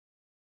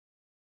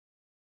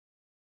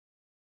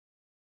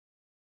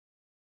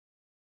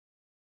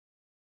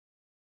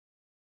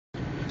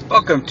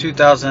Welcome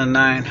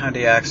 2009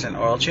 Hyundai Accent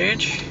oil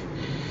change.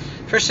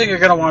 First thing you're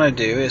going to want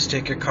to do is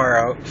take your car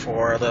out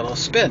for a little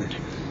spin.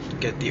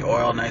 Get the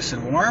oil nice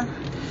and warm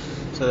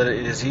so that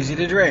it is easy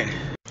to drain.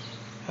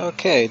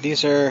 Okay,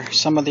 these are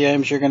some of the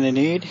items you're going to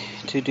need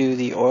to do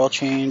the oil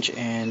change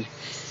and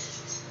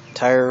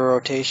tire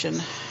rotation.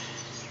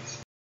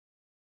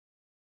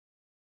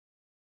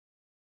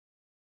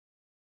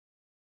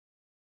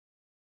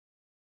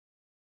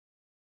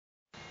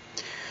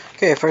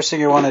 Okay, first thing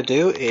you want to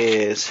do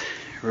is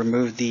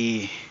remove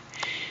the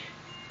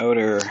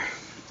outer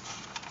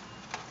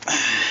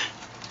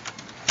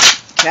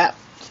cap.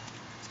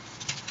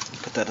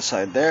 Put that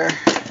aside there.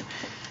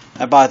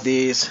 I bought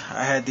these.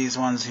 I had these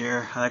ones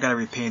here. I gotta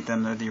repaint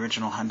them. They're the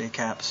original Hyundai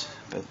caps,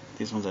 but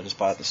these ones I just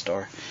bought at the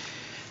store.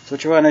 So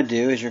what you want to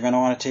do is you're going to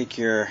want to take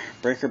your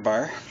breaker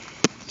bar.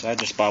 So I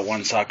just bought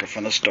one socket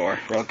from the store,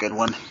 real good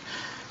one.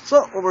 So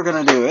what we're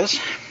going to do is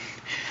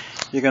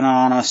you're going to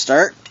want to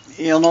start.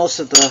 You'll notice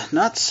that the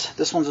nuts,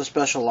 this one's a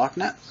special lock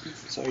nut,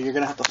 so you're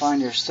going to have to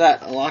find your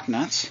set of lock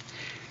nuts,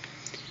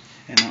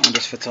 and that one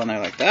just fits on there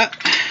like that.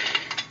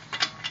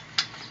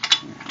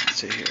 Let's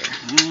see here,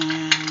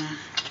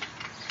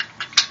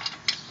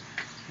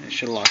 it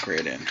should lock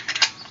right in.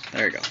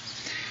 There you go.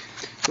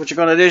 So what you're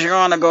going to do is you're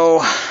going to go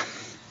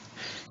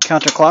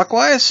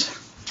counterclockwise.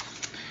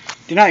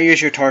 Do not use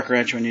your torque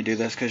wrench when you do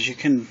this, because you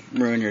can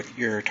ruin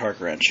your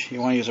torque wrench. You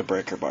want to use a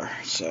breaker bar.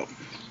 So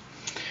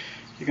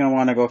you're going to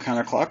want to go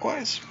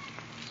counterclockwise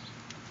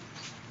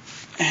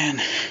and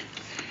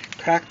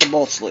crack the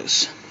bolts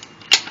loose.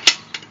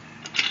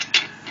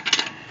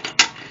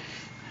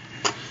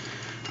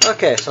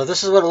 Okay, so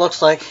this is what it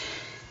looks like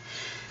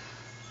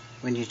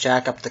when you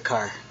jack up the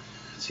car.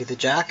 See the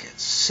jack?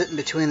 It's sitting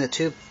between the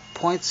 2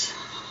 points,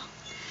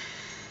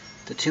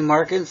 the 2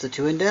 markings, the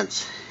 2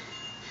 indents,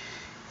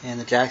 and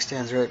the jack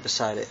stands right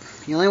beside it.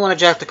 You only want to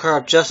jack the car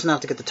up just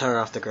enough to get the tire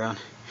off the ground,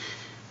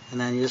 and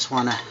then you just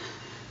want to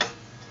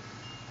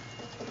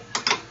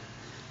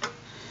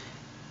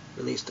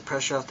release the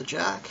pressure off the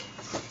jack.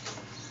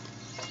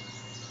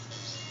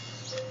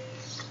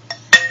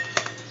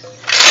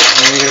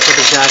 And then you're going to put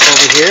the jack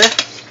over here,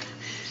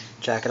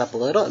 jack it up a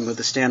little, and move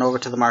the stand over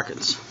to the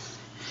markings.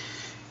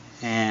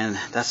 And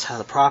that's how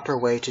the proper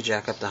way to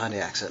jack up the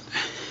Hyundai Accent.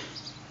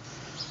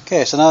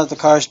 Okay, so now that the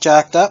car's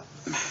jacked up,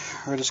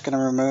 we're just going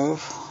to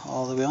remove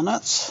all the wheel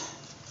nuts.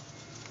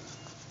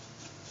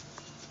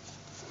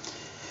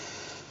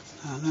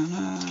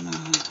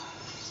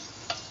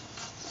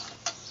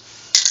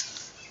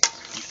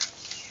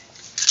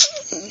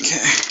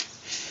 Okay,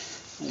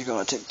 you're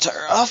going to take the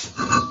tire off,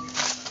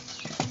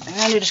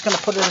 and you're just going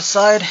to put it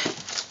aside.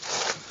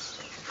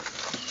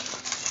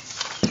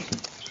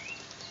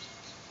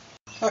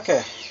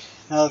 Okay,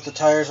 now that the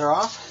tires are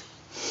off,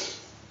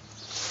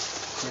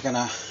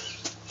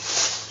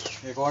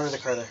 you're go under the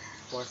car there.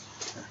 Here, let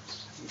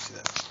me see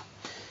that.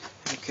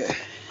 Okay,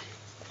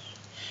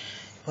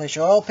 place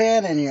your oil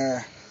pan and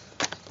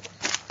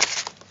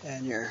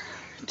your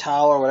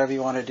towel or whatever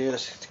you want to do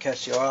to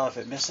catch the oil if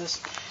it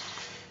misses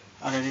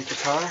underneath the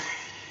car,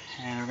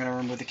 and we're going to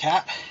remove the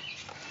cap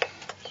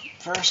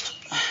first.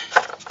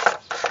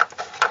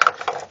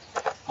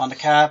 On the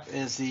cap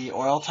is the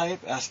oil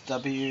type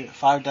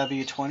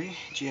SW5W20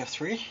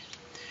 GF3.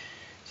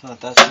 So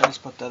that's loose,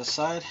 put that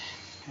aside,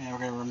 and we're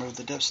going to remove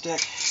the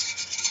dipstick.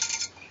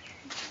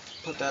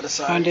 Put that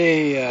aside.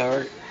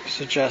 Hyundai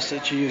suggests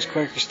that you use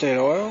Quaker State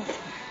oil.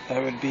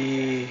 That would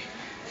be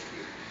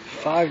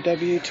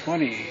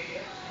 5W20.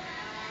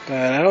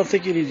 But I don't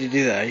think you need to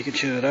do that. You can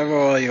choose whatever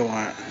oil you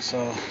want.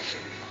 So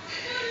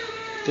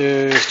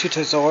there's 2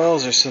 types of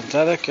oils. There's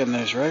synthetic and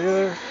there's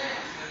regular.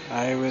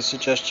 I would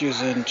suggest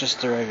using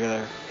just the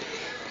regular,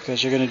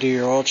 because you're going to do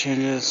your oil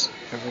changes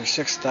every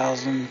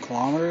 6,000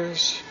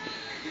 kilometers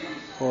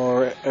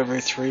or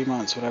every 3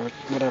 months,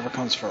 whatever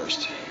comes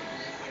first,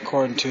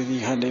 according to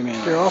the Hyundai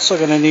manual. You're also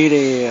going to need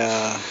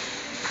a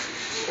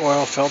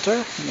oil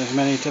filter. There's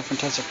many different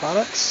types of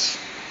products,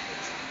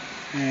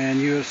 and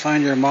you would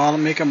find your model,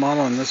 make and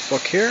model in this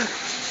book here.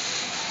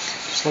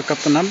 Just look up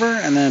the number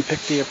and then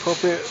pick the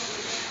appropriate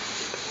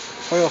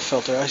oil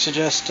filter. I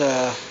suggest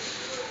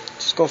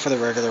just go for the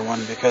regular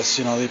one, because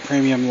you know the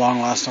premium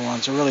long-lasting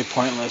ones are really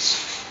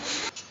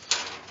pointless.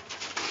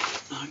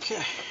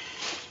 Okay.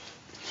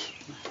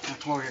 Now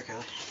come over here,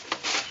 Kelly.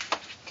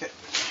 Okay.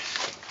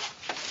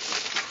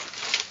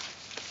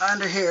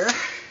 Under here.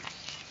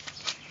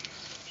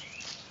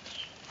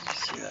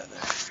 See that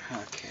there?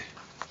 Okay.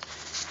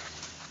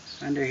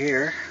 Under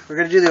here, we're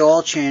going to do the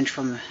oil change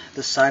from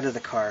the side of the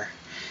car,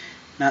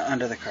 not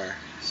under the car.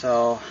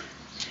 So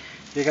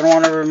you're going to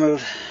want to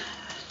remove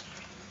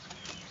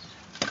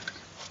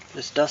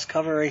this dust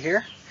cover right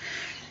here,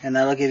 and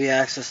that'll give you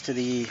access to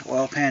the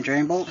oil pan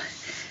drain bolt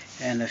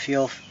and the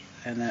fuel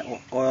and the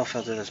oil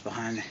filter that's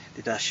behind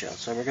the dust shield.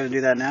 So we're going to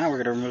do that now.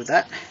 We're going to remove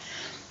that.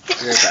 Be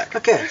right back.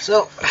 Okay,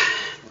 so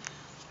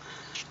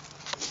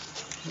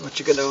what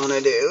you're going to want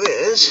to do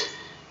is,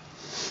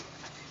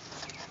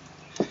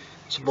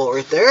 there's a bolt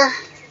right there.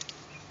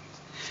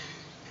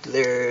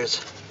 There's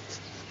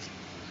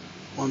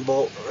One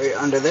bolt right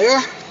under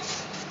there.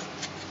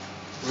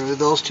 Remove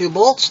those 2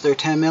 bolts, they're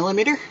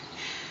 10mm.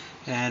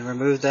 And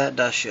remove that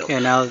dust shield. Okay,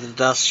 now that the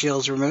dust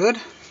shield's removed,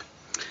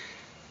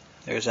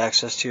 there's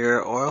access to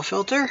your oil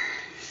filter.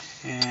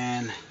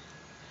 And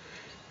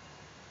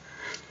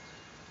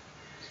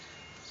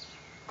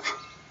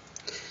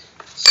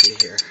let's see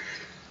here.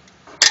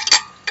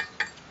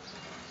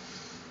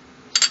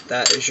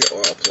 That is your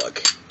oil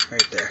plug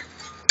right there.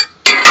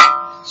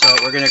 So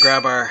we're going to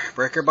grab our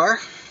breaker bar.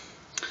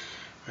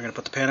 We're going to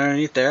put the pan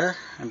underneath there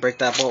and break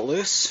that bolt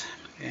loose.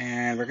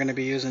 And we're going to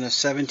be using a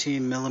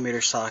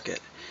 17mm socket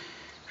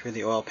for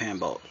the oil pan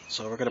bolt.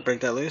 So we're going to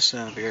break that loose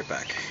and I'll be right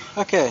back.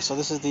 Okay, so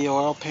this is the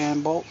oil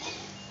pan bolt.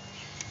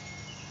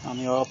 On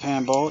the oil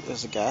pan bolt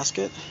is a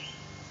gasket.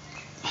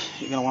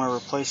 You're going to want to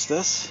replace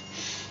this.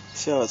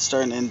 See how it's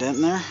starting to indent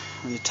in there?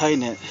 When you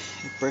tighten it,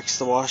 it breaks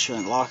the washer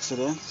and locks it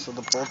in so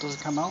the bolt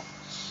doesn't come out.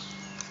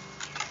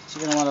 So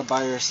you're going to want to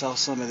buy yourself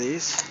some of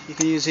these. You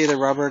can use either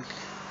rubber,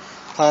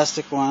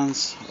 plastic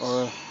ones,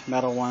 or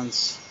metal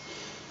ones.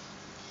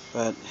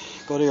 But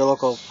go to your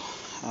local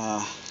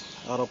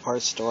auto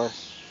parts store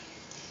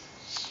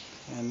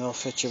and they'll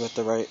fit you with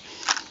the right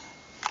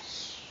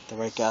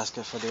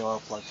gasket for the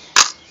oil plug.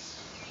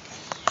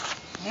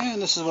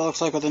 And this is what it looks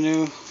like with the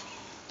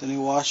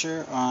new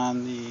washer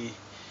on the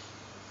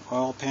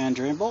oil pan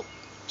drain bolt.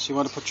 So you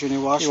want to put your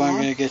new washer on.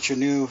 You're going to get your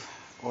new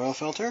oil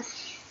filter.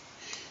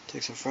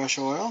 Take some fresh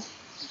oil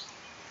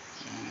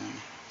and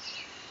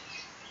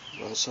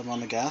rub some on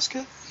the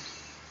gasket.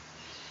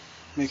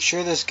 Make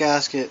sure this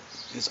gasket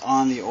is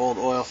on the old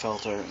oil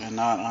filter and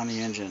not on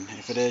the engine.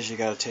 If it is, you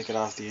got to take it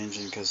off the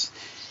engine, because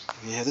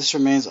if this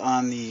remains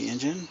on the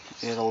engine,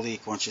 it'll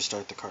leak once you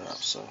start the car up.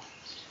 So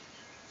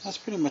that's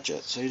pretty much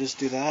it. So you just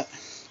do that.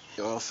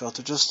 The oil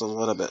filter just a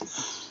little bit.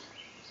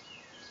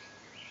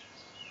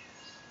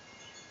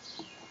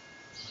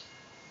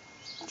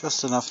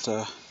 Just enough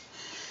to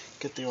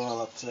get the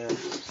oil up there.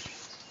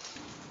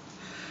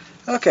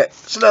 Okay,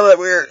 so now that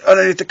we're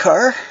underneath the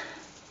car,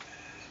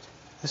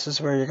 this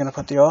is where you're going to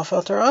put the oil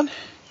filter on.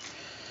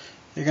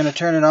 You're going to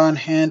turn it on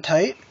hand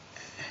tight,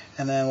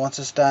 and then once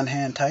it's done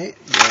hand tight,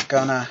 you're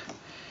going to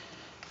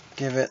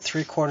give it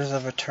 3/4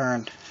 of a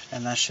turn,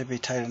 and that should be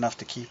tight enough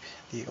to keep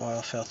the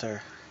oil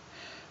filter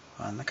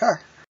on the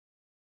car.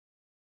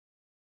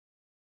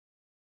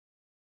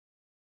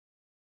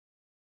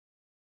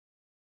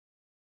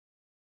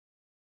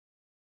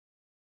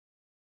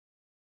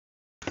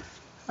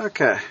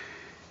 Okay,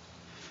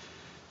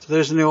 so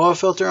there's the new oil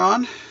filter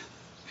on,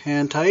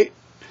 hand tight,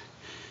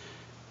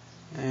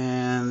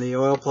 and the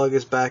oil plug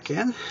is back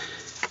in. You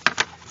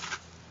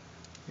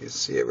can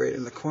see it right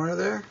in the corner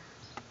there,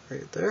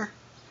 right there.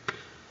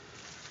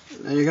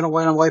 Now you're going to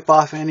want to wipe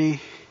off any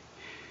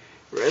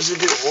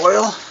residue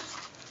oil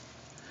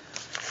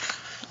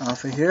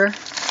off of here.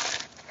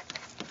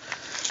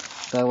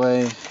 That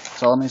way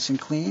it's all nice and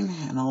clean,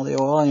 and all the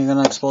oil, and you're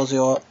going to dispose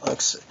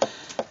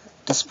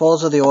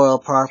of the oil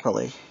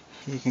properly.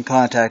 You can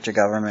contact your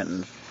government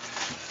and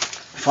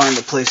find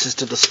the places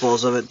to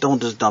dispose of it.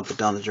 Don't just dump it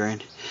down the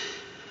drain.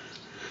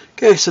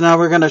 Okay, so now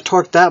we're going to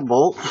torque that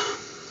bolt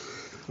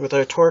with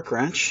our torque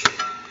wrench,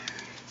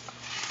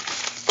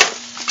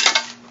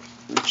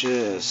 which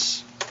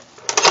is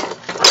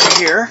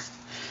here.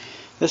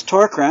 This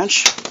torque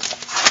wrench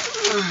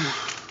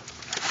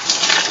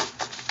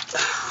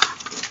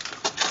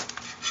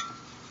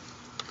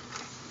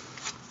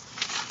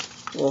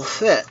will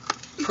fit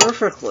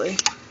perfectly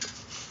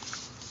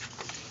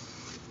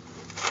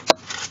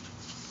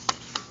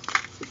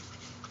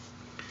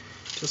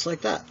just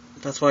like that.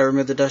 That's why I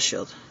removed the dust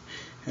shield.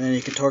 And then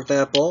you can torque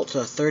that bolt to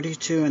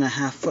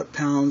 32.5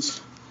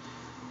 foot-pounds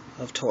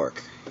of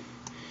torque.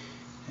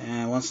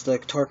 And once the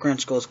torque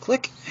wrench goes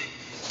click,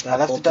 I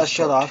left the dust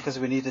shield off because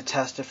we need to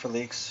test it for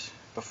leaks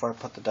before I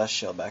put the dust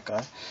shield back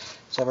on.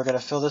 So we're going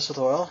to fill this with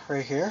oil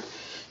right here.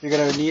 You're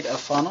going to need a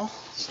funnel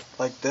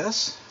like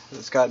this.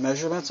 It's got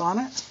measurements on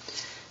it.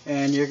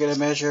 And you're going to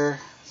measure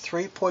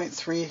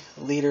 3.3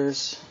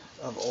 liters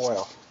of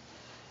oil.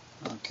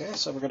 Okay,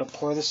 so we're going to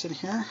pour this in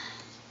here.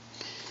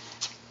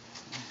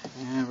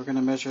 And we're going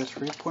to measure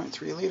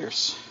 3.3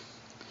 liters.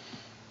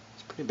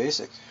 It's pretty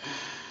basic.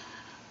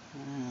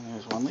 And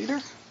there's 1 liter.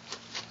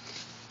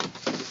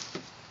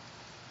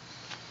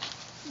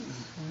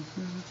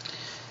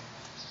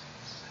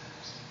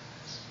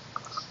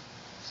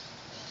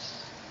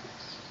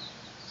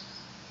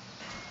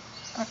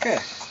 Okay,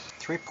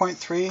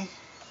 3.3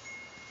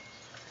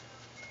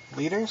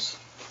 liters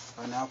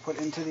are now put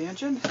into the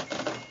engine.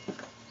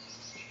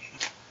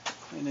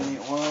 Clean any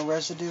oil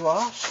residue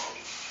off.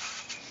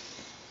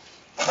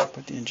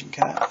 Put the engine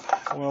cap,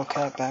 oil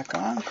cap back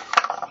on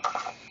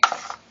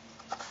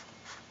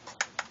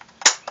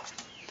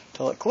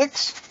until it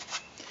clicks.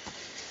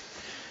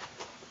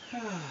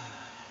 Get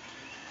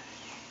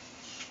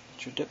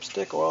your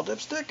dipstick, oil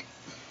dipstick.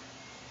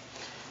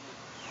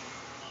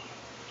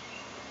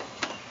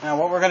 Now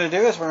what we're going to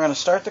do is we're going to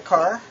start the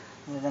car.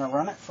 We're going to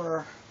run it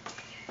for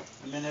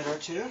a minute or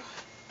two.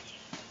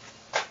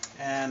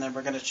 And then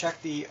we're going to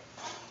check the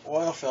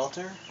oil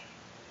filter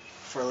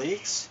for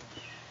leaks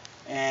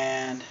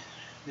and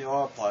the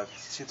oil plug.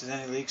 See if there's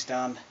any leaks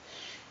down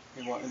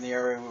in the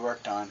area we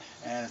worked on.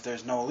 And if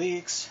there's no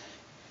leaks,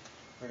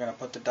 we're going to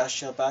put the dust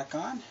shield back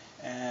on,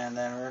 and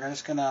then we're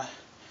just going to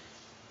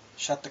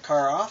shut the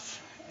car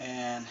off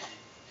and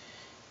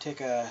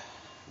take a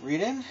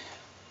reading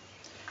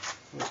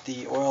with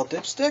the oil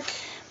dipstick.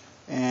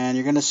 And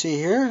you're going to see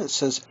here it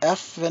says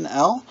F and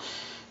L.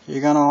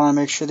 You're going to want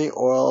to make sure the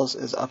oil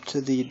is up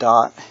to the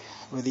dot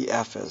where the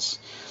F is.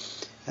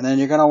 And then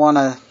you're going to want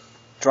to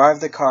drive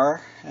the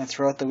car and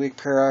throughout the week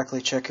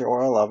periodically check your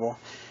oil level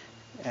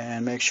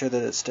and make sure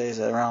that it stays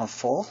around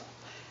full.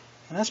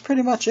 And that's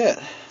pretty much it.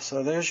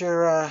 So there's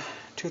your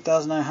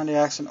 2009 Hyundai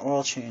Accent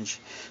oil change.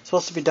 It's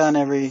supposed to be done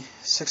every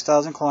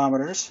 6,000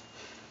 kilometers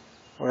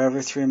or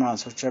every 3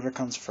 months, whichever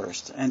comes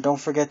first. And don't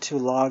forget to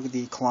log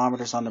the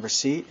kilometers on the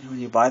receipt when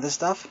you buy the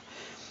stuff.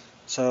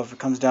 So if it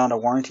comes down to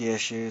warranty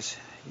issues,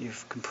 you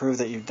can prove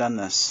that you've done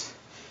this,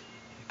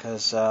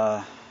 because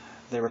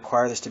they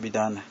require this to be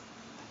done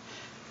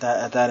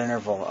at that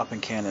interval up in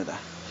Canada.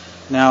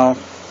 Now,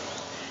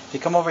 if you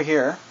come over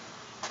here,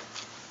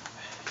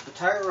 the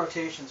tire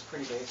rotation is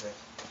pretty basic.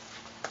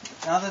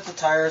 Now that the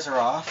tires are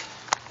off,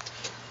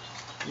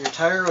 your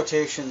tire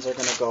rotations are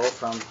going to go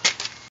from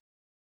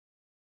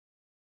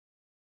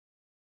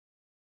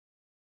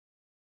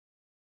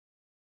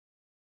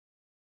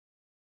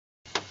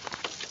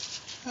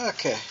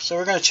okay, so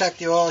we're going to check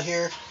the oil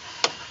here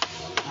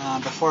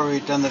before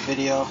we've done the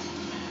video.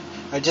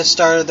 I just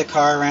started the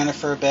car, ran it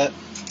for a bit.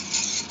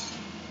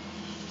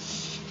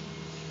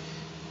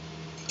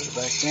 Put it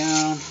back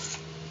down.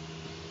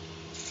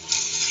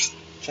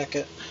 Check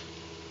it.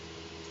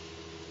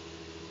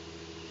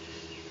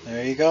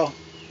 There you go.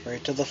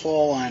 Right to the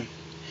full line.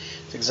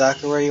 It's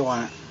exactly where you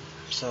want it.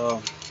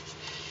 So,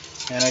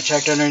 and I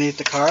checked underneath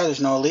the car.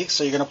 There's no leaks.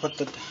 So you're going to put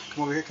the,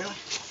 come over here, Kelly.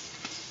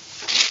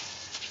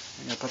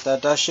 You're going to put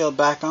that dust shield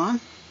back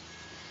on.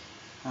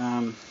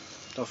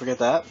 Don't forget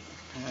that.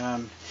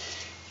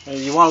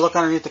 You want to look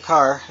underneath the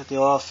car at the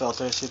oil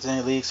filter, see if there's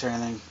any leaks or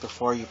anything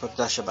before you put the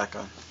dust shield back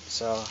on.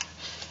 So,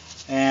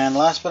 and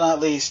last but not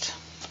least,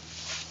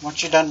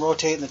 once you're done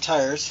rotating the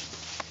tires,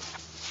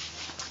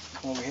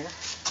 come over here,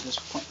 just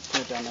put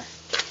it down there.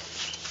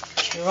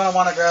 You're going to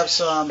want to grab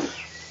some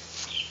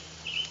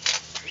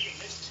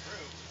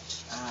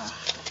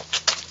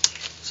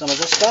of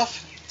this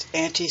stuff. It's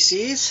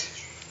anti-seize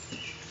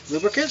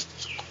lubricant,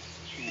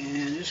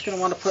 and you're just going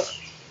to want to put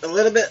a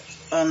little bit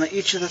on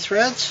each of the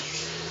threads.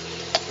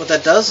 What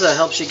that does, that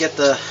helps you get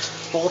the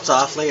bolts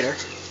off later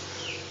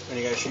when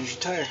you got to change your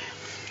tire.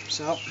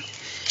 So,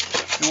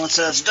 and once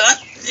that's done,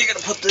 you're going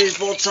to put these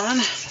bolts on.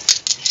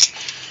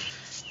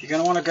 You're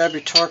going to want to grab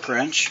your torque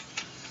wrench,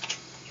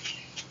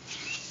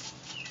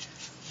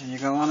 and you're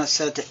going to want to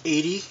set it to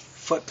 80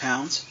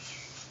 foot-pounds.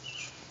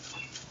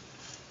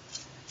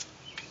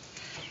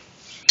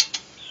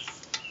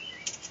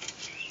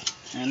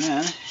 And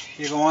then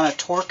you're going to want to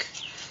torque.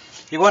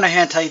 You want to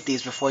hand tight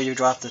these before you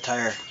drop the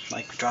tire,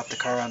 like drop the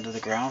car onto the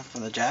ground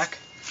from the jack.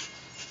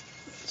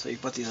 So you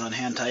put these on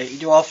hand tight. You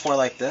do all four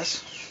like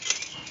this.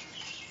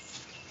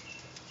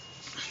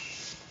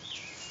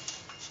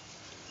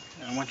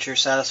 And once you're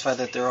satisfied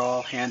that they're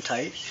all hand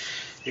tight,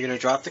 you're going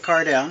to drop the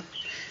car down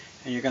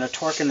and you're going to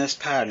torque in this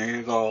pattern.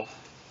 You're going to go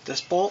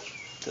this bolt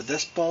to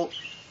this bolt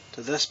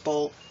to this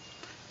bolt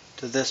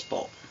to this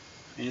bolt.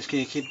 You're just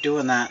going to keep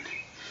doing that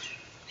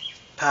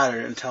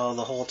pattern until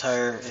the whole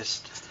tire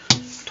is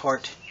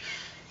torqued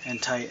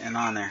and tight and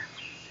on there.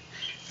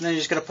 And then you're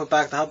just going to put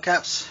back the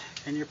hubcaps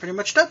and you're pretty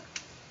much done.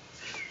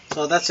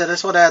 So that's it. I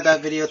just want to add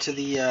that video to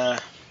the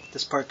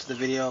this part to the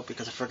video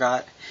because I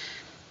forgot.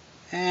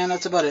 And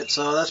that's about it.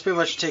 So that's pretty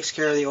much takes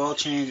care of the oil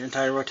change and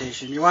tire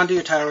rotation. You want to do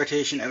your tire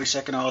rotation every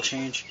second oil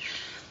change,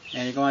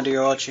 and you're going to do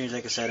your oil change,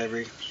 like I said,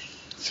 every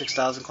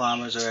 6,000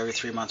 kilometers or every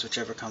 3 months,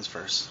 whichever comes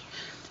first.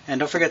 And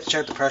don't forget to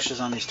check the pressures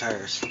on these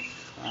tires.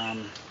 I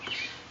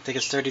think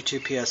it's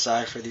 32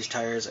 psi for these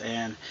tires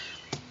and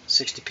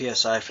 60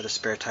 psi for the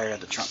spare tire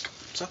at the trunk.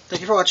 So thank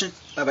you for watching.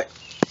 Bye bye.